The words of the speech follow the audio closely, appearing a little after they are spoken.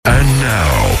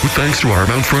with thanks to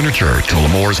Armount Furniture,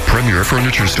 Tullamore's premier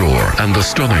furniture store, and the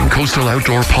stunning coastal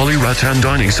outdoor poly-rattan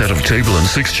dining set of table and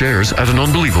 6 chairs at an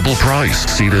unbelievable price.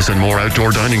 See this and more outdoor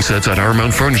dining sets at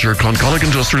Armount Furniture, Cloncollick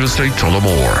Industrial Estate,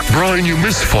 Tullamore. Brian, you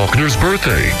missed Faulkner's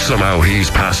birthday. Somehow he's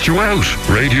passed you out.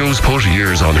 Radio's put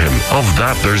years on him. Of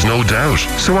that, there's no doubt.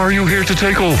 So are you here to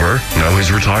take over? Now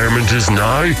his retirement is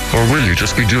nigh? Or will you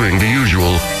just be doing the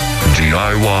usual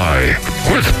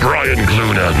DIY with Brian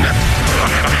Cloonan?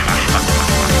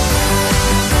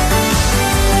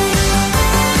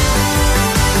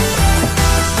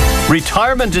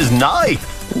 Retirement is nigh.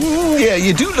 Yeah,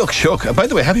 you do look shook. By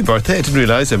the way, happy birthday. I didn't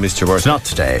realise I missed your birthday. It's not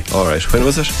today. All right. When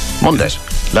was it? Monday.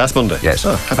 Last Monday? Yes.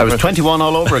 Oh, I was 21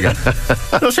 all over again.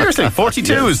 No, seriously,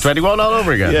 42 is 21 all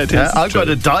over again. Yeah, it is. I've got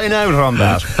to dine out on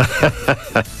that.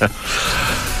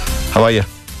 How are you?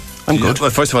 I'm good. Well,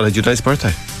 first of all, had you a nice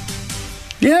birthday?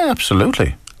 Yeah,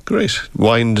 absolutely. Great.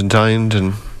 Wined and dined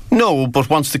and... No, but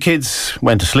once the kids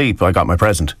went to sleep, I got my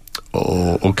present.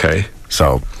 Oh, okay.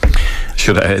 So...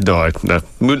 Should I? No,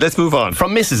 let's move on.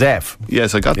 From Mrs. F.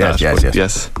 Yes, I got yes, that.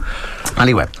 Yes.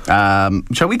 Anyway,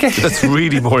 shall we get... That's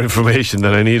really more information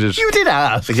than I needed. You did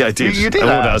ask. Yeah, I did. You did I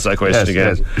won't ask that question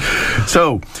again. Yes.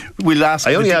 So, we'll ask...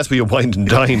 I only asked for your wined and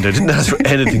dined. I didn't ask for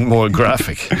anything more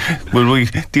graphic. Will we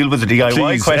deal with the DIY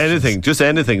Please, question? anything. Just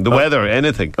anything. The weather,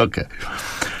 anything. Okay.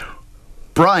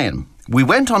 Brian, we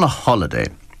went on a holiday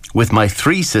with my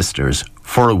 3 sisters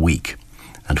for a week.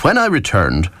 And when I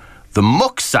returned, the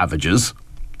muck savages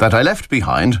that I left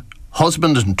behind,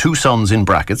 husband and 2 sons in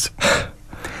brackets,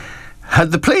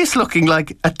 had the place looking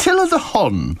like Attila the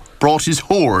Hun brought his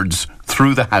hordes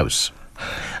through the house.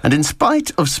 And in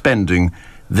spite of spending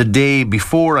the day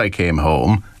before I came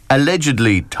home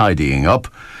allegedly tidying up,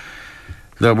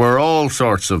 there were all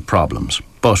sorts of problems.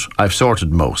 But I've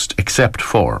sorted most, except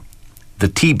for the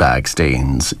teabag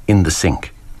stains in the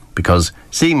sink. Because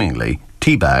seemingly,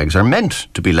 tea bags are meant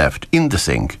to be left in the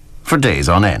sink for days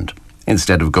on end,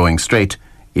 instead of going straight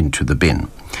into the bin.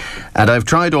 And I've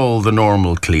tried all the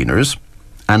normal cleaners,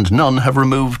 and none have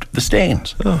removed the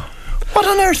stains. Oh. What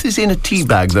on earth is in a tea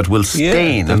bag that will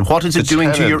stain, and what is it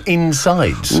doing to your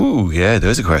insides? Ooh, yeah,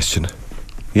 there's a question.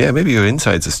 Yeah, maybe your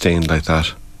insides are stained like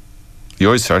that.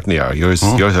 Yours certainly are. Yours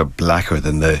are blacker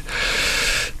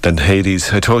than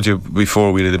Hades. I told you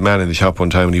before, we had a man in the shop one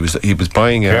time, and he was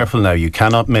buying Careful now, you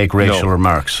cannot make racial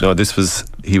remarks. No,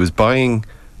 he was buying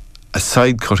a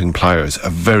side-cutting pliers, a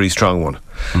very strong one.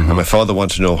 Mm-hmm. And my father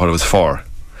wanted to know what it was for,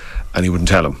 and he wouldn't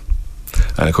tell him.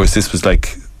 And of course, this was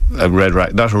like a red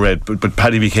rag, not a red, but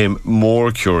Paddy became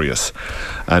more curious.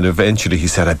 And eventually he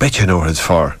said, I bet you know what it's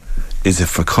for. Is it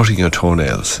for cutting your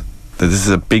toenails? That this is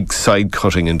a big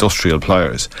side-cutting industrial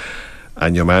pliers.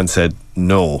 And your man said,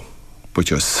 no, but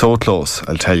you're so close,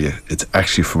 I'll tell you, it's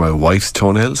actually for my wife's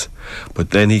toenails.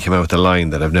 But then he came out with a line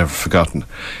that I've never forgotten.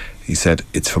 He said,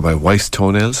 it's for my wife's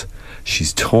toenails.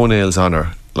 She's toenails on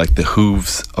her like the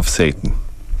hooves of Satan.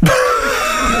 Now,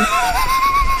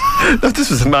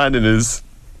 this was a man in his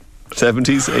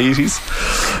 70s, 80s.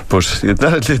 But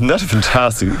isn't that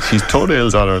fantastic? She's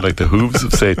toenails on her like the hooves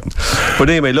of Satan.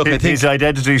 But anyway, look, I think... His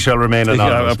identity shall remain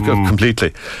anonymous.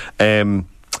 Completely. In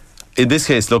this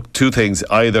case, look, 2 things.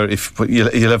 Either, if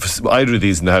you'll have either of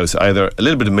these in the house, either a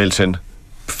little bit of Milton,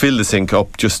 fill the sink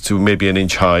up just to maybe an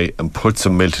inch high and put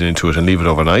some Milton into it and leave it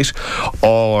overnight,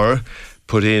 or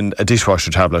put in a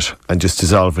dishwasher tablet and just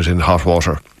dissolve it in hot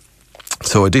water.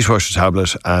 So a dishwasher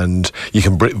tablet, and you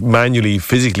can manually,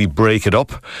 physically break it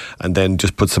up and then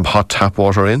just put some hot tap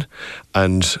water in,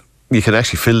 and you can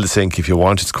actually fill the sink if you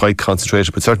want. It's quite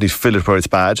concentrated, but certainly fill it where it's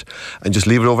bad and just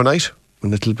leave it overnight,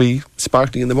 and it'll be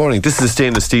sparkling in the morning. This is a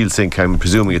stainless steel sink. I'm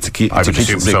presuming it's a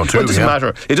kitchen sink. So too, but it doesn't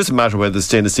matter. It doesn't matter whether it's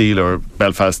stainless steel or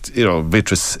Belfast,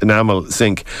 vitreous enamel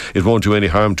sink. It won't do any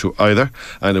harm to either,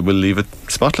 and it will leave it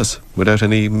spotless without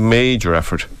any major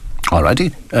effort.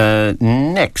 Alrighty.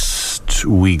 Next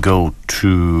we go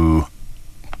to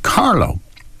Carlow,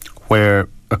 where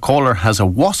a caller has a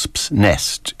wasp's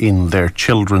nest in their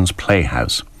children's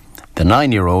playhouse. The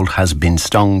 9-year-old has been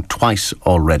stung twice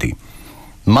already.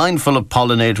 Mindful of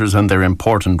pollinators and their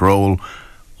important role,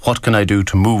 what can I do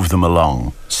to move them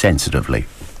along sensitively?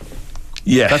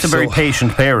 Yeah, that's a very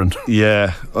patient parent.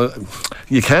 Yeah,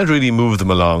 you can't really move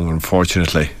them along,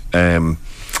 unfortunately.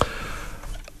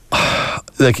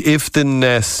 Like if the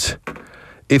nest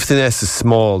is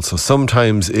small, so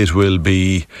sometimes it will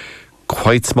be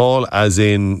quite small, as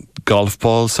in golf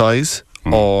ball size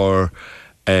or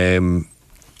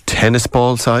tennis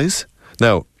ball size.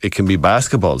 Now, it can be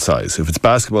basketball size. If it's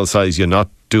basketball size, you're not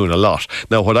doing a lot.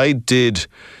 Now, what I did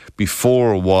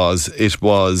before was,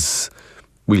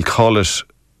 we'll call it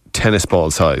tennis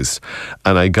ball sized,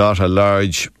 and I got a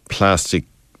large plastic,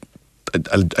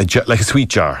 like a sweet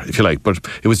jar, if you like, but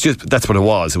it was just, that's what it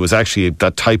was. It was actually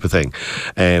that type of thing.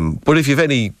 But if you have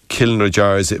any Kilner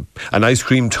jars, an ice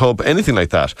cream tub, anything like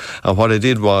that, and what I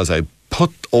did was I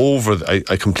put over,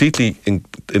 I completely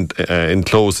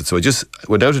enclosed it. So I just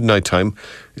went out at night time.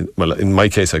 Well, in my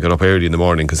case, I got up early in the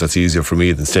morning because that's easier for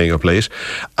me than staying up late.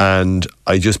 And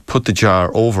I just put the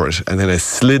jar over it, and then I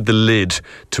slid the lid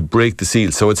to break the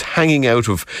seal. So it's hanging out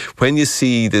of, when you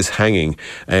see this hanging,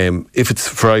 if it's,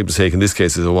 for argument's sake, in this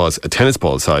case as it was, a tennis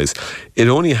ball size, it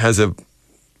only has a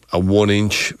 1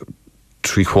 inch,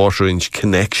 3/4 inch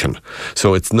connection.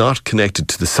 So it's not connected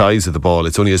to the size of the ball.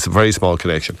 It's only a very small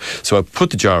connection. So I put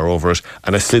the jar over it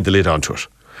and I slid the lid onto it.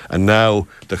 And now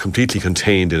they're completely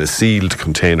contained in a sealed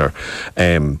container.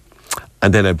 And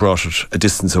then I brought it a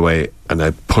distance away and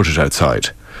I put it outside.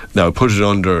 Now I put it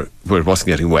under where it wasn't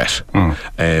getting wet,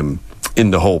 in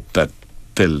the hope that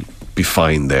they'll be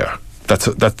fine there. That's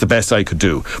the best I could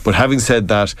do. But having said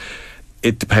that,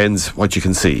 it depends what you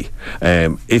can see.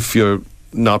 If you're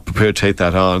not prepared to take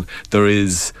that on, there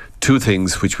is two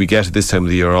things which we get at this time of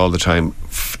the year all the time.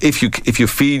 If you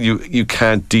feel you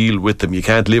can't deal with them, you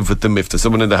can't live with them, if there's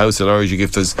someone in the house allergic,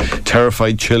 if there's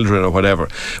terrified children or whatever,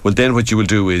 well then what you will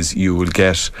do is you will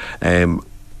get,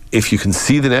 if you can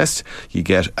see the nest, you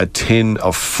get a tin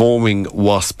of foaming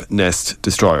wasp nest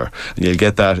destroyer, and you'll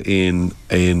get that in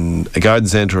a garden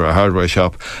centre or a hardware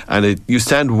shop, and you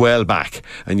stand well back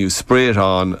and you spray it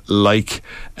on like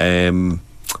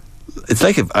it's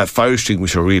like a fire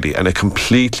extinguisher really, and it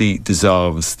completely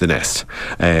dissolves the nest.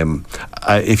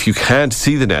 If you can't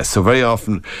see the nest, so very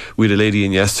often we had a lady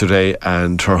in yesterday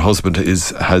and her husband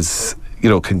has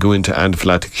can go into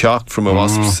anaphylactic shock from a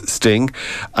wasp's sting,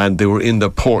 and they were in the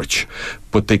porch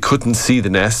but they couldn't see the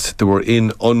nest. They were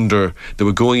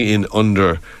going in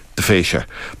under the fascia,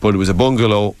 but it was a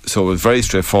bungalow, so it was very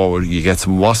straightforward. You get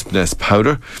some wasp nest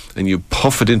powder and you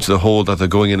puff it into the hole that they're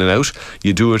going in and out.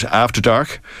 You do it after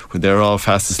dark when they're all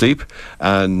fast asleep,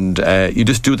 and you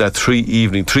just do that 3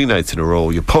 nights in a row.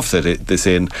 You puff this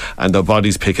in and the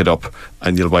bodies pick it up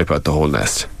and you'll wipe out the whole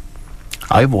nest.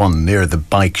 I have one near the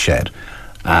bike shed,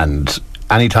 and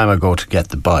anytime I go to get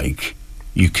the bike,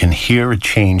 you can hear a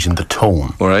change in the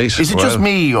tone. All right. Is it just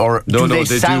me, or do they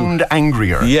sound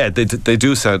angrier? Yeah, they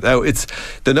do sound. Now it's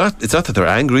not that they're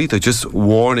angry. They're just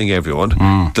warning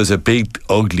everyone. There's a big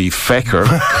ugly fecker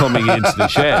coming into the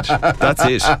shed. That's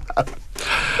it.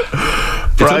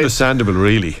 It's understandable,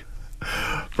 really.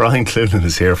 Brian Clunan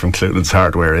is here from Clunan's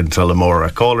Hardware in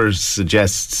Tullamore. Caller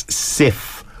suggests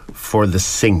Sif for the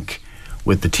sink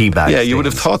with the teabag. Yeah, you would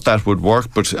have thought that would work,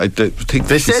 but I think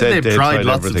they said they've tried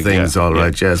lots of things. Yeah, all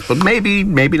right, yes, but maybe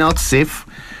not Sif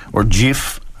or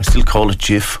Jif. I still call it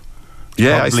Jif.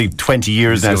 Yeah, probably 20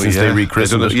 years now since they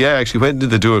rechristened it. Yeah, actually, when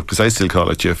did they do it? Because I still call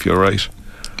it Jif. You're right.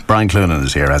 Brian Clunan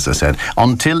is here, as I said,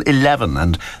 until 11,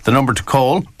 and the number to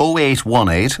call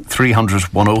 0818 300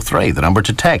 103. The number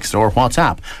to text or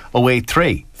WhatsApp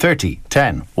 083 30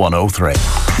 10 103.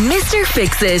 Mr.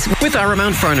 Fix-It with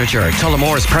Aramount Furniture,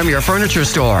 Tullamore's premier furniture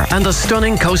store, and the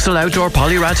stunning coastal outdoor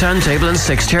polyrattan table and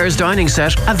 6 chairs dining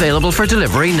set available for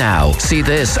delivery now. See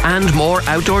this and more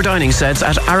outdoor dining sets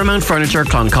at Aramount Furniture,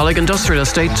 Cloncollig Industrial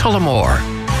Estate, Tullamore.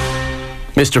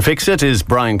 Mr. Fix-It is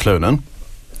Brian Clunan.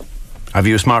 Have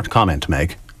you a smart comment to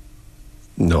make?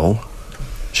 No.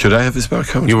 Should I have a smart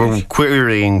comment? You were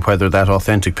querying whether that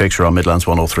authentic picture on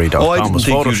Midlands103.com was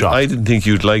Photoshopped. I didn't think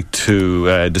you'd like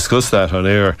to discuss that on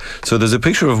air. So there's a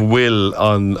picture of Will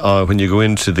on when you go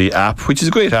into the app, which is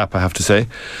a great app, I have to say,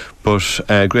 but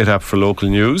a great app for local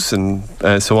news and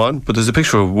so on. But there's a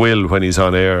picture of Will when he's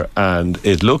on air, and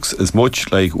it looks as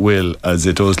much like Will as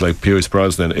it does like Pierce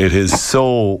Brosnan. It is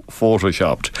so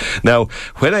photoshopped. Now,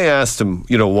 when I asked him,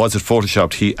 was it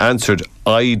photoshopped, he answered,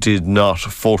 I did not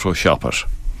Photoshop it.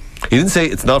 He didn't say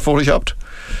it's not photoshopped.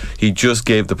 He just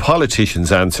gave the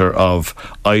politician's answer of,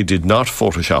 I did not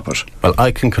Photoshop it. Well, I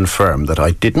can confirm that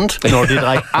I didn't, nor did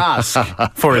I ask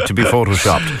for it to be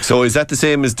Photoshopped. So is that the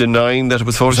same as denying that it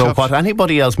was Photoshopped? So what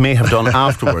anybody else may have done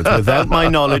afterwards, without my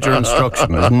knowledge or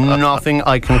instruction, is nothing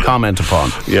I can comment upon.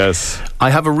 Yes.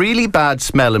 I have a really bad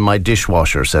smell in my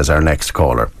dishwasher, says our next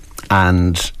caller,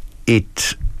 and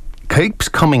it keeps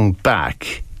coming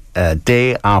back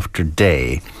day after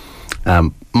day.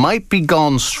 Might be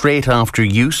gone straight after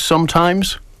use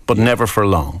sometimes, but never for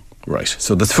long. Right,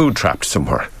 so there's food trapped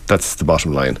somewhere. That's the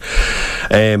bottom line.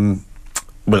 I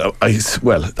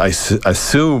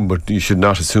assume, but you should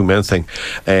not assume anything.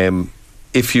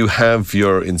 if you have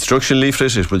your instruction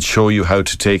leaflet, it will show you how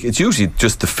to take. It's usually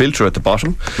just the filter at the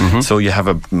bottom. So you have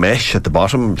a mesh at the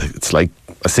bottom. It's like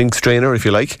a sink strainer, if you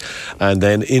like, and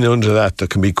then in under that there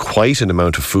can be quite an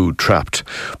amount of food trapped.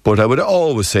 But I would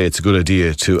always say it's a good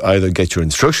idea to either get your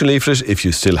instruction leaflet if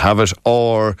you still have it,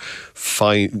 or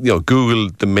Google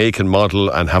the make and model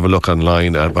and have a look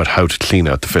online about how to clean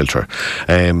out the filter.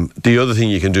 The other thing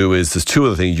you can do is, there's two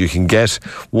other things. You can get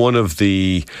one of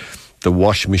the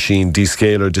washing machine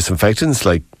descaler disinfectants,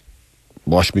 like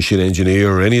Wash Machine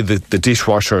Engineer or any of the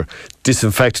dishwasher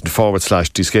disinfectant /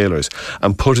 descalers,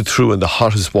 and put it through in the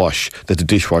hottest wash that the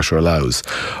dishwasher allows.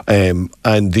 And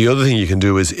the other thing you can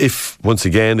do is, if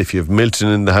you have Milton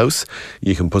in the house,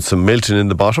 you can put some Milton in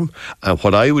the bottom. And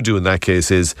what I would do in that case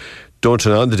is, don't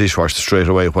turn on the dishwasher straight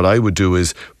away. What I would do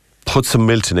is put some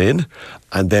Milton in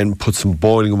and then put some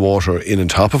boiling water in on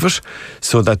top of it,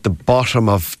 so that the bottom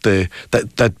of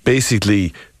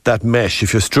that mesh,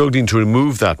 if you're struggling to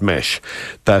remove that mesh,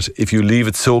 that if you leave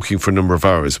it soaking for a number of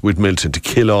hours with Milton to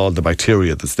kill all the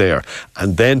bacteria that's there,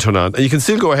 and then turn on, and you can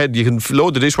still go ahead, you can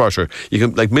load the dishwasher, you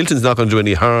can, like, Milton's not going to do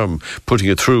any harm putting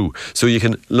it through, so you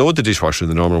can load the dishwasher in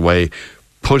the normal way,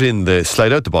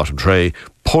 slide out the bottom tray,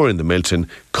 pour in the Milton,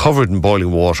 cover it in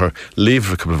boiling water, leave it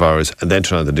for a couple of hours, and then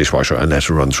turn on the dishwasher and let it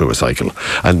run through a cycle.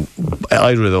 And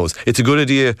either of those, it's a good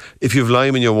idea. If you have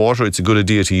lime in your water, it's a good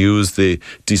idea to use the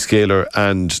descaler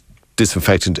and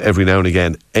disinfectant every now and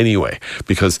again anyway,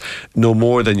 because no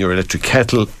more than your electric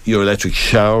kettle, your electric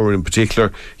shower in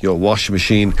particular, your washing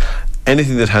machine,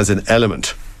 anything that has an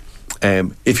element,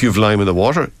 if you've lime in the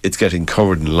water, it's getting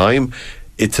covered in lime.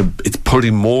 It's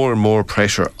putting more and more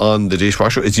pressure on the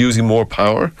dishwasher. It's using more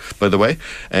power, by the way,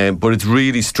 but it's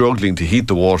really struggling to heat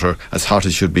the water as hot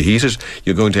as should be heated.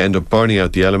 You're going to end up burning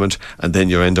out the element, and then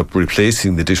you end up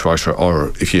replacing the dishwasher,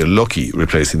 or if you're lucky,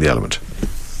 replacing the element.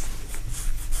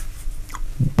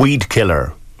 Weed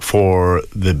killer for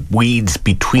the weeds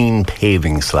between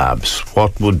paving slabs.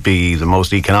 What would be the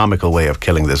most economical way of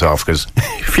killing this off? Because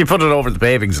if you put it over the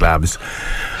paving slabs,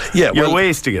 you're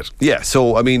wasting it. Yeah,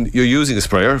 so I mean, you're using a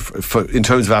sprayer. In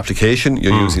terms of application,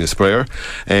 you're using a sprayer.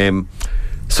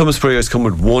 Some sprayers come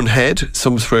with one head,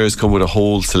 some sprayers come with a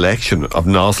whole selection of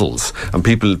nozzles, and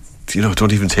people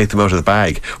don't even take them out of the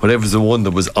bag. Whatever's the one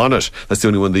that was on it, that's the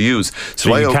only one they use.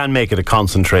 So you can make it a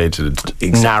concentrated,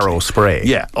 narrow spray.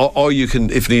 Yeah, or you can,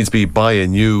 if needs be, buy a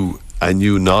new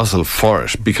nozzle for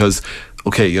it, because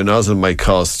your nozzle might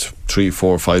cost €3,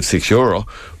 €4, €5, €6,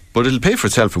 but it'll pay for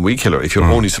itself in weed killer if you're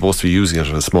only supposed to be using it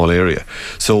in a small area.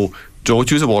 So don't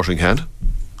use a watering can.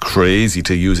 Crazy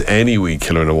to use any weed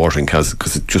killer in a watering can,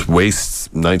 because it just wastes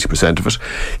 90% of it.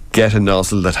 Get a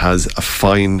nozzle that has a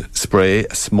fine spray,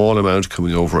 a small amount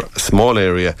coming over a small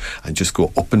area, and just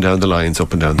go up and down the lines,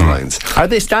 Are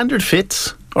they standard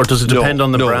fits, or does it depend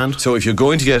on the brand? So if you're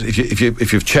going to get,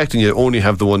 if you've checked and you only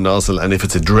have the one nozzle, and if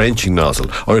it's a drenching nozzle,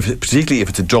 or particularly if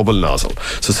it's a double nozzle,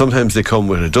 so sometimes they come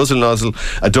with a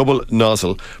double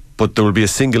nozzle, but there will be a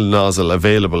single nozzle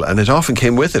available, and it often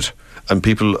came with it, and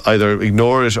people either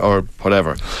ignore it or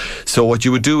whatever. So what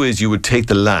you would do is you would take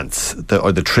the lance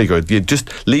or the trigger. You just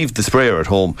leave the sprayer at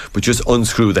home, but just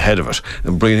unscrew the head of it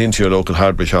and bring it into your local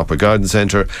hardware shop or garden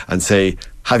centre and say,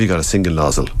 have you got a single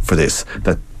nozzle for this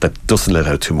that doesn't let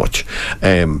out too much?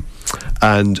 And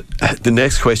the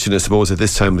next question, I suppose, at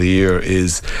this time of the year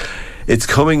is, it's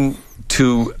coming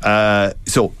to,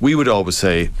 so we would always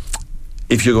say,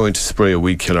 if you're going to spray a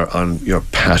weed killer on your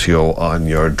patio, on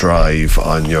your drive,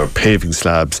 on your paving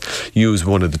slabs, use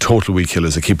one of the total weed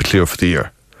killers and keep it clear for the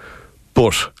year.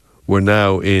 But we're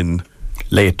now in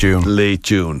late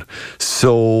June.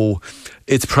 So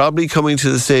it's probably coming to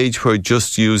the stage where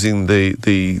just using the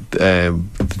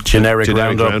generic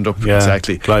Roundup. Yeah,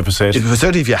 exactly. Glyphosate.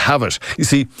 Certainly if you have it. You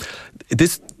see, the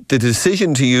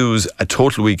decision to use a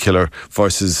total weed killer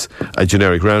versus a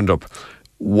generic Roundup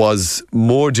was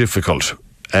more difficult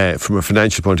from a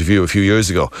financial point of view a few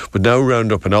years ago. But now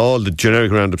Roundup and all the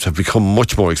generic Roundups have become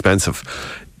much more expensive.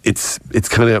 It's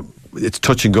kind of, it's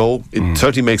touch and go. It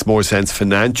certainly makes more sense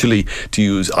financially to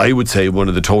use, I would say, one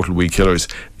of the total weed killers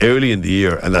early in the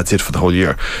year, and that's it for the whole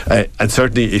year. And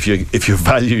certainly if you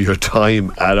value your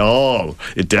time at all,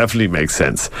 it definitely makes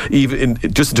sense. Even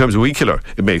just in terms of weed killer,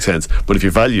 it makes sense. But if you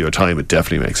value your time, it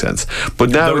definitely makes sense. But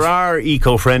now there are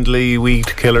eco-friendly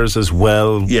weed killers as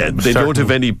well. Yeah, they don't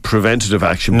have any preventative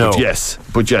action. No.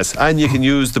 But yes, and you can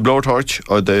use the blowtorch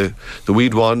or the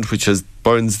weed wand, which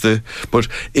burns but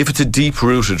if it's a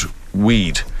deep-rooted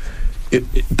weed,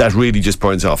 that really just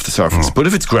burns off the surface. But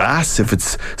if it's grass, if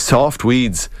it's soft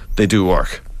weeds, they do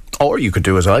work. Or you could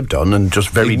do as I've done and just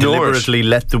very Ignore deliberately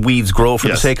let the weeds grow for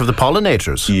the Yes. sake of the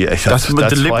pollinators. Yeah, that's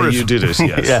why you did it.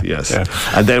 Yes, yes. Yeah.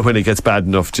 And then when it gets bad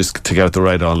enough, just take out the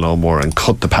ride-on lawnmower and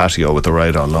cut the patio with the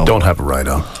ride-on lawnmower. Don't have a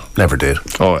ride-on. Never did.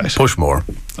 All right. Push more.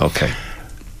 Okay.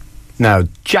 Now,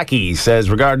 Jackie says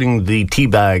regarding the tea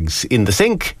bags in the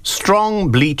sink,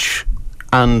 strong bleach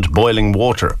and boiling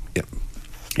water. Yep.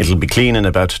 It'll be clean in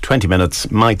about 20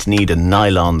 minutes. Might need a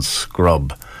nylon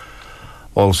scrub.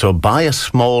 Also, buy a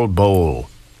small bowl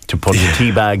to put the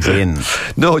tea bags in.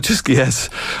 No, just yes.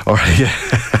 All right.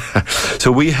 Yeah.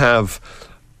 So we have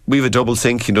a double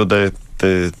sink. You know, the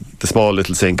small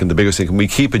little sink and the bigger sink, and we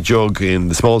keep a jug in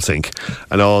the small sink,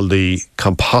 and all the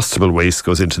compostable waste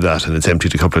goes into that, and it's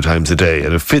emptied a couple of times a day,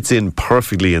 and it fits in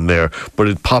perfectly in there, but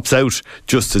it pops out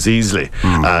just as easily.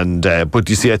 And but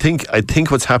you see, I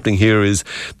think what's happening here is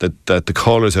that the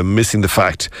callers are missing the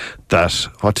fact that,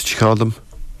 what did you call them?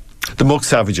 The muck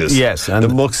savages. Yes, and the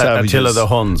muck savages. Attila the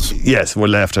Huns. Yes, were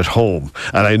left at home.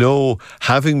 And I know,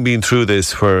 having been through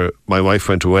this, where my wife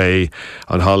went away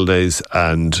on holidays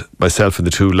and myself and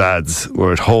the two lads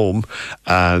were at home,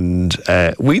 and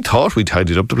we thought we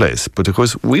tidied up the place, but of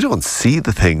course we don't see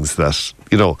the things that,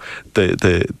 you know,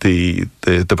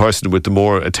 the person with the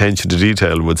more attention to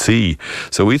detail would see.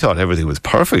 So we thought everything was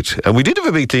perfect, and we did have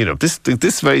a big clean up.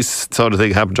 This very sort of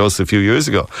thing happened to us a few years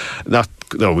ago.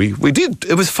 We did.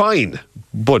 It was fine,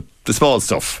 but the small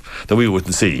stuff that we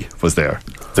wouldn't see was there.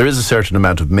 There is a certain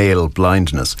amount of male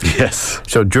blindness. Yes.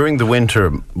 So during the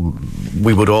winter,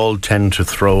 we would all tend to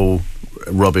throw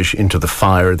rubbish into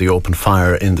the open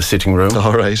fire in the sitting room.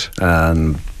 All right.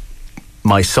 And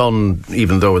my son,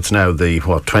 even though it's now the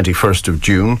 21st of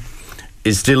June,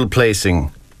 is still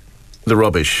placing the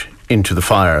rubbish into the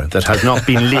fire that has not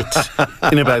been lit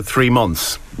in about 3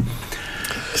 months.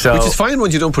 So, which is fine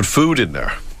when you don't put food in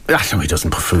there. No, he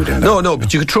doesn't put food in there. No,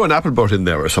 but you could throw an apple butt in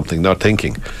there or something, not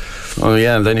thinking. Oh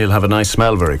yeah, and then you'll have a nice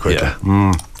smell very quickly.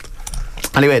 Yeah.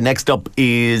 Anyway, next up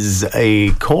is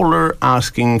a caller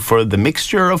asking for the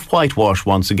mixture of whitewash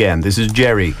once again. This is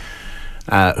Jerry,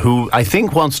 who I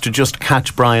think wants to just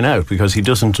catch Brian out because he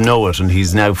doesn't know it, and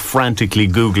he's now frantically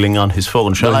Googling on his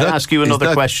phone. Shall I ask you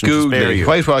another question to spare you?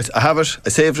 Whitewash, I have it. I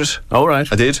saved it. All right.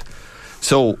 I did.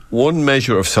 So 1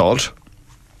 measure of salt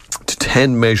to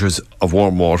 10 measures of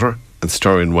warm water and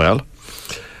stir in well.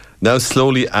 Now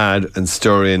slowly add and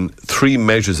stir in 3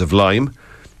 measures of lime,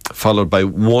 followed by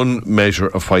 1 measure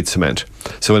of white cement.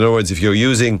 So in other words, if you're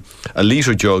using a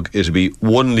litre jug, it'll be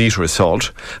 1 litre of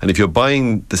salt. And if you're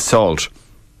buying the salt,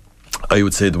 I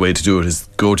would say the way to do it is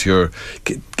go to your,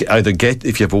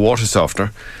 if you have a water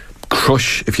softener,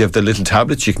 crush, if you have the little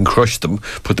tablets, you can crush them,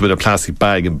 put them in a plastic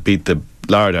bag and beat the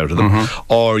lard out of them.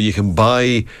 Or you can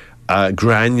buy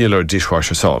granular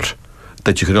dishwasher salt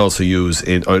that you can also use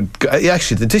in, or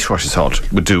actually the dishwasher salt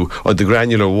would do, or the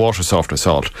granular water softener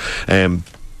salt.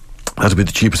 That'd be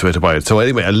the cheapest way to buy it. So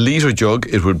anyway, a litre jug,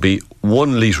 it would be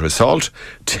 1 litre of salt,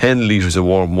 10 litres of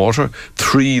warm water,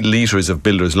 3 litres of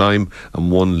builder's lime, and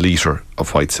 1 litre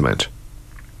of white cement.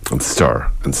 And stir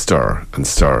and stir and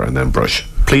stir, and then brush.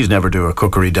 Please never do a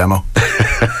cookery demo.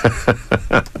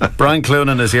 Brian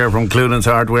Cloonan is here from Cloonan's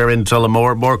Hardware in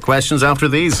Tullamore. More questions after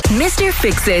these. Mr.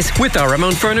 Fix-It With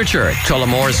Aramount Furniture,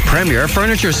 Tullamore's premier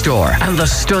furniture store, and the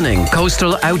stunning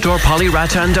coastal outdoor poly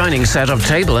rattan dining set of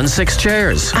table and 6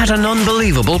 chairs at an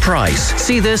unbelievable price.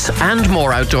 See this and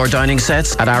more outdoor dining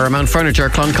sets at Aramount Furniture,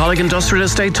 Cloncollig Industrial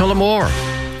Estate, Tullamore.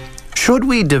 Should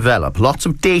we develop lots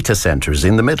of data centres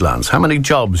in the Midlands? How many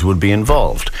jobs would be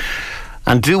involved?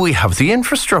 And do we have the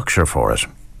infrastructure for it?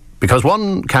 Because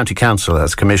one county council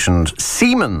has commissioned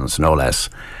Siemens, no less,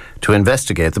 to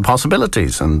investigate the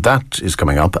possibilities, and that is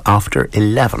coming up after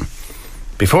 11.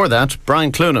 Before that,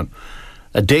 Brian Cloonan,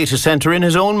 a data centre in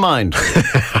his own mind.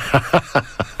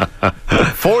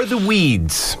 For the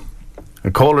weeds,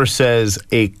 a caller says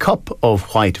a cup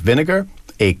of white vinegar,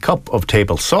 a cup of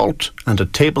table salt, and a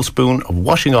tablespoon of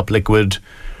washing up liquid,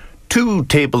 2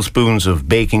 tablespoons of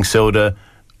baking soda,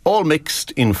 all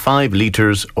mixed in 5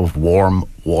 litres of warm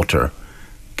water.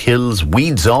 Kills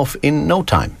weeds off in no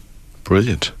time.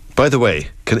 Brilliant. By the way,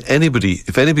 if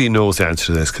anybody knows the answer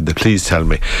to this, can they please tell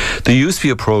me? There used to be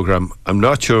a programme, I'm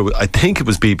not sure, I think it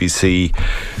was BBC,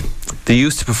 they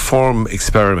used to perform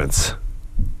experiments.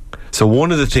 So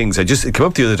one of the things, it came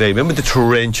up the other day, remember the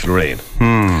torrential rain?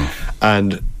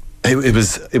 And it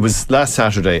was last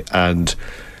Saturday, and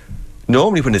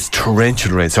normally when it's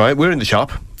torrential rain, so we're in the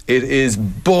shop, it is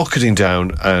bucketing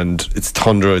down and it's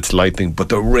thunder, it's lightning, but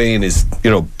the rain is,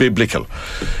 biblical.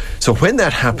 So when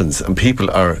that happens and people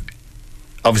go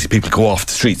off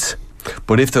the streets,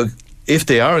 but if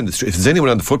they are in the street, if there's anyone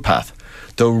on the footpath,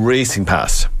 they're racing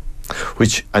past.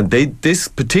 This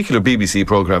particular BBC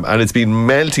programme, and it's been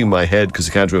melting my head because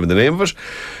I can't remember the name of it.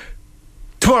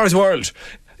 Tomorrow's World.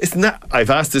 Isn't that? I've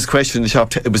asked this question in the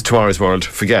shop. It was Tomorrow's World.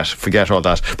 Forget all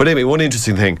that. But anyway, one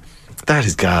interesting thing. That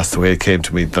is gas, the way it came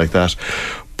to me like that.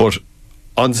 But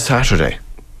on Saturday,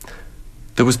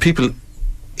 there was people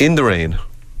in the rain,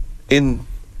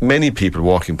 many people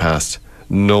walking past.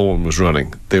 No one was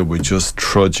running. They were just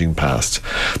trudging past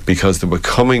because they were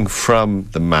coming from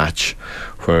the match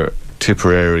where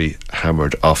Tipperary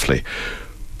hammered Offaly.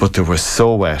 But they were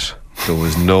so wet, there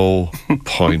was no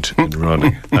point in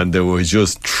running. And they were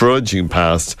just trudging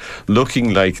past,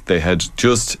 looking like they had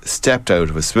just stepped out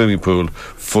of a swimming pool,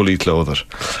 fully clothed.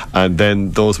 And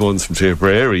then those ones from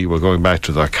Tipperary were going back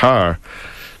to their car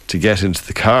to get into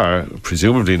the car,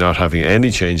 presumably not having any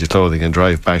change of clothing, and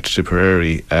drive back to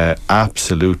Tipperary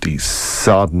absolutely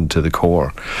sodden to the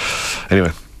core.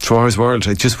 Anyway, Tomorrow's World.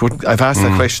 I've asked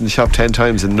that question in the shop 10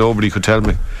 times and nobody could tell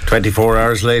me. 24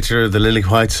 hours later, the Lily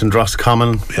Whites and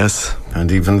Roscommon. Yes.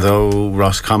 And even though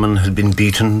Roscommon had been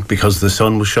beaten because the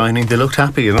sun was shining, they looked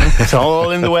happy, It's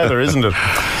all in the weather, isn't it?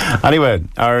 Anyway,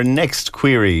 our next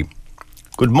query.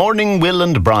 Good morning, Will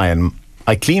and Brian.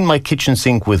 I clean my kitchen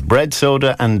sink with bread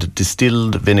soda and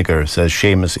distilled vinegar, says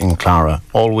Seamus in Clara.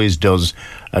 Always does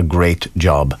a great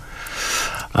job.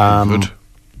 Good.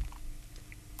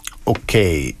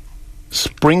 Okay.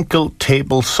 Sprinkle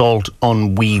table salt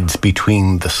on weeds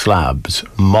between the slabs.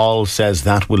 Moll says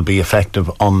that will be effective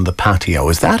on the patio.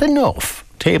 Is that enough?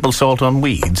 Table salt on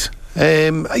weeds?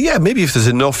 Yeah, maybe if there's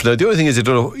enough. Now, the only thing is, I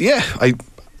don't know. Yeah,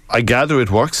 I gather it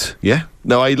works. Yeah.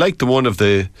 Now, I like the one of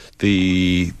the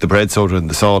bread soda and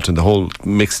the salt and the whole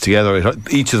mixed together.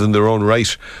 Each of them their own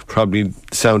right probably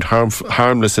sound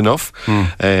harmless enough.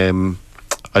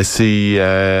 I see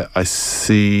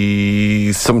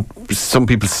some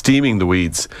people steaming the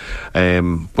weeds,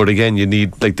 but again, you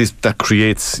need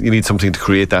you need something to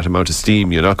create that amount of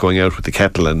steam. You're not going out with the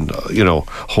kettle and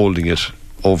holding it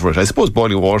over it. I suppose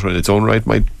boiling water in its own right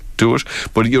might do it,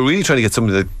 but you're really trying to get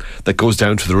something that goes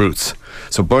down to the roots.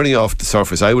 So burning off the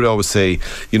surface, I would always say,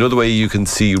 the way you can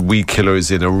see weed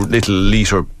killers in a little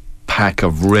litre pack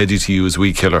of ready to use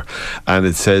weed killer, and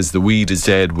it says the weed is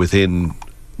dead within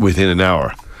an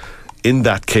hour. In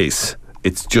that case,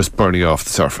 it's just burning off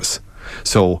the surface.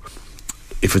 So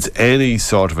if it's any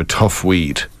sort of a tough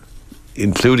weed,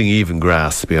 including even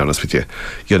grass, to be honest with you,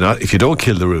 if you don't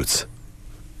kill the roots,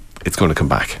 it's going to come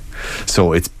back.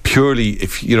 So it's purely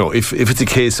if it's a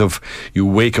case of you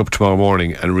wake up tomorrow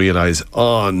morning and realise,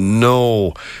 oh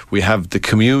no, we have the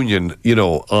communion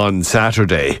on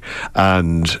Saturday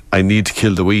and I need to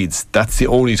kill the weeds, that's the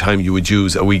only time you would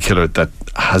use a weed killer that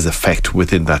has effect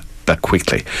within that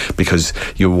quickly, because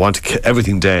you want to kill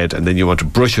everything dead and then you want to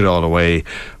brush it all away,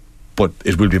 but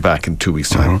it will be back in 2 weeks'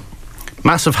 time.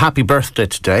 Massive happy birthday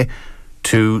today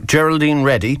to Geraldine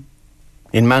Reddy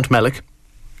in Mount Mellick.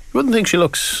 You wouldn't think she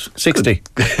looks 60.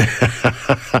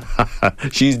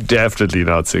 She's definitely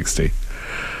not 60.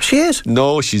 She is?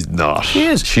 No, she's not. She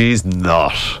is? She's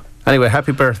not. Anyway,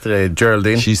 happy birthday,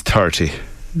 Geraldine. She's 30.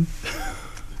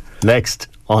 Next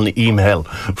on email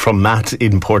from Matt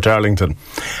in Port Arlington.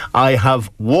 I have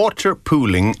water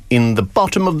pooling in the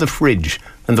bottom of the fridge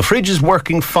and the fridge is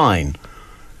working fine.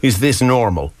 Is this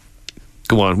normal?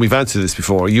 Go on, we've answered this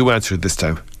before. You answered it this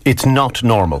time. It's not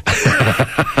normal.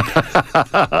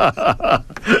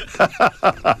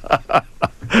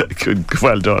 Good,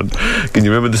 well done. Can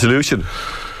you remember the solution?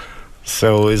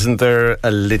 So isn't there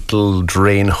a little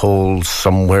drain hole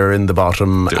somewhere in the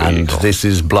bottom and this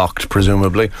is blocked,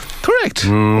 presumably? Correct.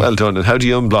 Well done. And how do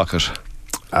you unblock it?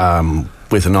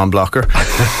 With a non-blocker.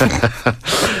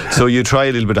 So you try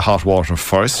a little bit of hot water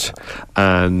first,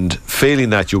 and failing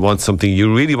that, you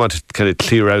really want to kind of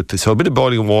clear out so a bit of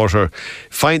boiling water,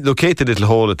 locate the little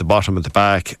hole at the bottom at the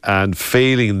back, and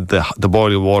failing the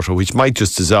boiling water, which might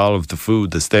just dissolve the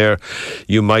food that's there,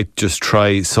 you might just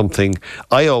try something.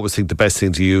 I always think the best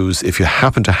thing to use, if you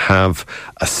happen to have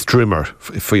a strimmer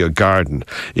for your garden,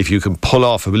 if you can pull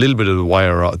off a little bit of the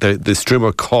wire, the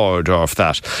strimmer cord off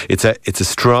that. It's a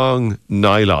strong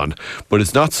nylon, but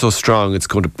it's not so strong it's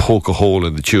going to poke a hole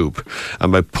in the tube,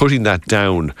 and by putting that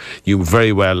down you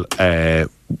very well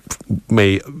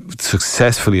may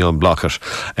successfully unblock it.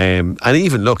 And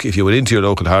even look, if you went into your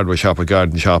local hardware shop or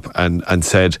garden shop and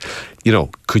said,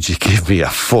 could you give me a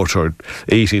foot or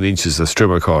 18 inches of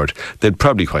strimmer cord, they'd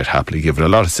probably quite happily give it. A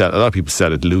lot of people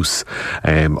sell it loose,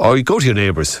 or you go to your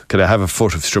neighbours, can I have a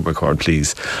foot of strimmer cord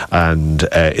please? And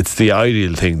it's the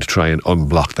ideal thing to try and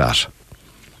unblock that.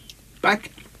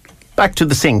 Back to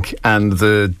the sink and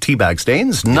the teabag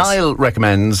stains. Yes. Niall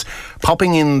recommends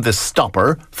popping in the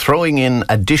stopper, throwing in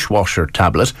a dishwasher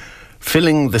tablet,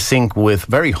 filling the sink with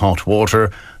very hot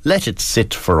water. Let it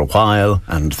sit for a while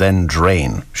and then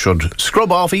drain. Should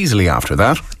scrub off easily after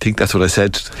that. I think that's what I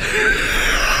said.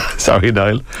 Sorry,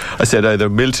 Niall. I said either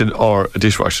Milton or a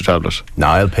dishwasher tablet.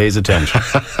 Niall pays attention.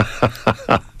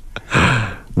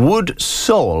 Would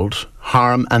salt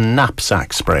harm a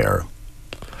knapsack sprayer?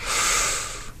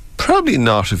 Probably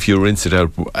not if you rinse it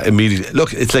out immediately.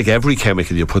 Look, it's like every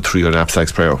chemical you put through your knapsack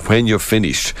sprayer. When you're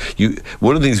finished,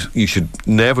 one of the things you should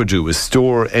never do is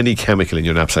store any chemical in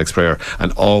your knapsack sprayer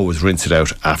and always rinse it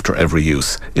out after every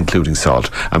use, including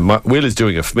salt. And Will is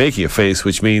making a face,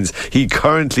 which means he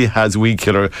currently has weed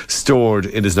killer stored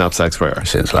in his knapsack sprayer.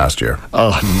 Since last year.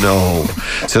 Oh, no.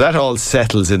 So that all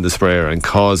settles in the sprayer and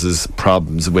causes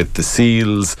problems with the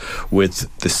seals, with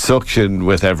the suction,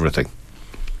 with everything.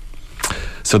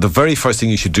 So the very first thing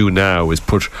you should do now is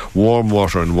put warm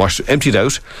water and empty it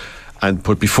out, and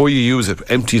before you use it,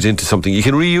 empty it into something. You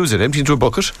can reuse it, empty it into a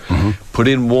bucket, put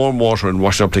in warm water and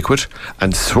washing up liquid,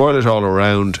 and swirl it all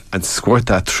around and squirt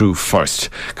that through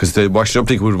first. Because the washing up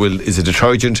liquid is a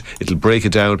detergent, it'll break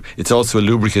it down, it's also a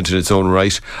lubricant in its own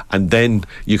right, and then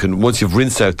once you've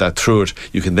rinsed out that through it,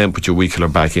 you can then put your weed killer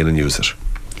back in and use it.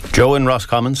 Joe in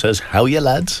Roscommon says, how you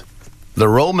lads? The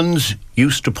Romans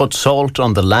used to put salt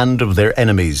on the land of their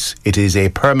enemies. It is a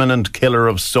permanent killer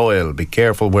of soil. Be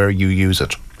careful where you use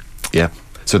it. Yeah.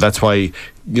 So that's why,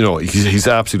 he's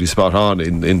absolutely spot on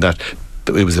in that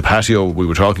it was a patio we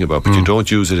were talking about, but you don't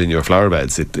use it in your flower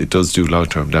beds. It does do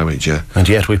long-term damage, yeah. And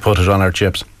yet we put it on our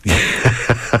chips.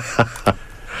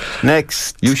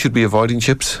 Next. You should be avoiding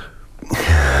chips.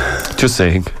 Just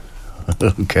saying.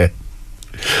 Okay.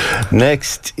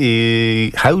 Next,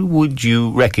 how would you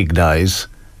recognise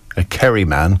a Kerry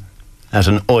man at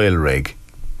an oil rig?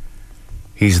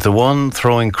 He's the one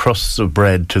throwing crusts of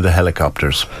bread to the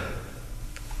helicopters.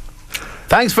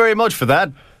 Thanks very much for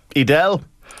that, Edel.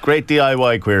 Great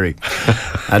DIY query.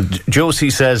 And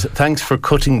Josie says, thanks for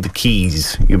cutting the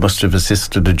keys. You must have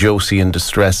assisted a Josie in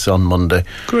distress on Monday.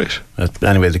 Great.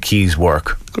 Anyway, the keys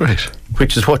work. Great.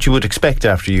 Which is what you would expect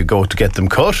after you go to get them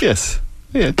cut. Yes.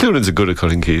 Yeah, Clunan's are good at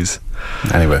cutting keys.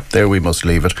 Anyway, there we must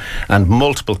leave it. And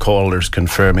multiple callers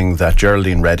confirming that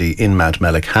Geraldine Reddy in Mount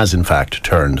Mellick has in fact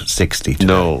turned 60 today.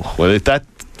 No. Well, if that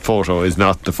photo is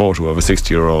not the photo of a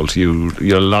 60-year-old,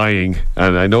 you're lying.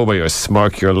 And I know by your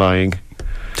smirk you're lying.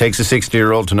 Takes a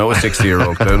 60-year-old to know a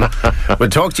 60-year-old, Clunan. We'll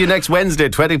talk to you next Wednesday,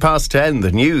 10:20.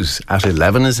 The news at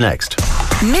 11 is next.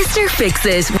 Mr.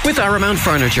 Fix-It With Aramount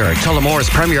Furniture, Tullamore's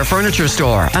premier furniture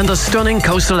store, and the stunning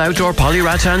coastal outdoor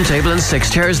poly-rattan table and 6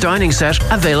 chairs dining set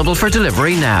available for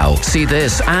delivery now. See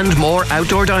this and more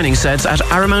outdoor dining sets at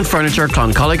Aramount Furniture,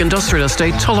 Cloncollig Industrial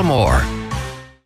Estate, Tullamore.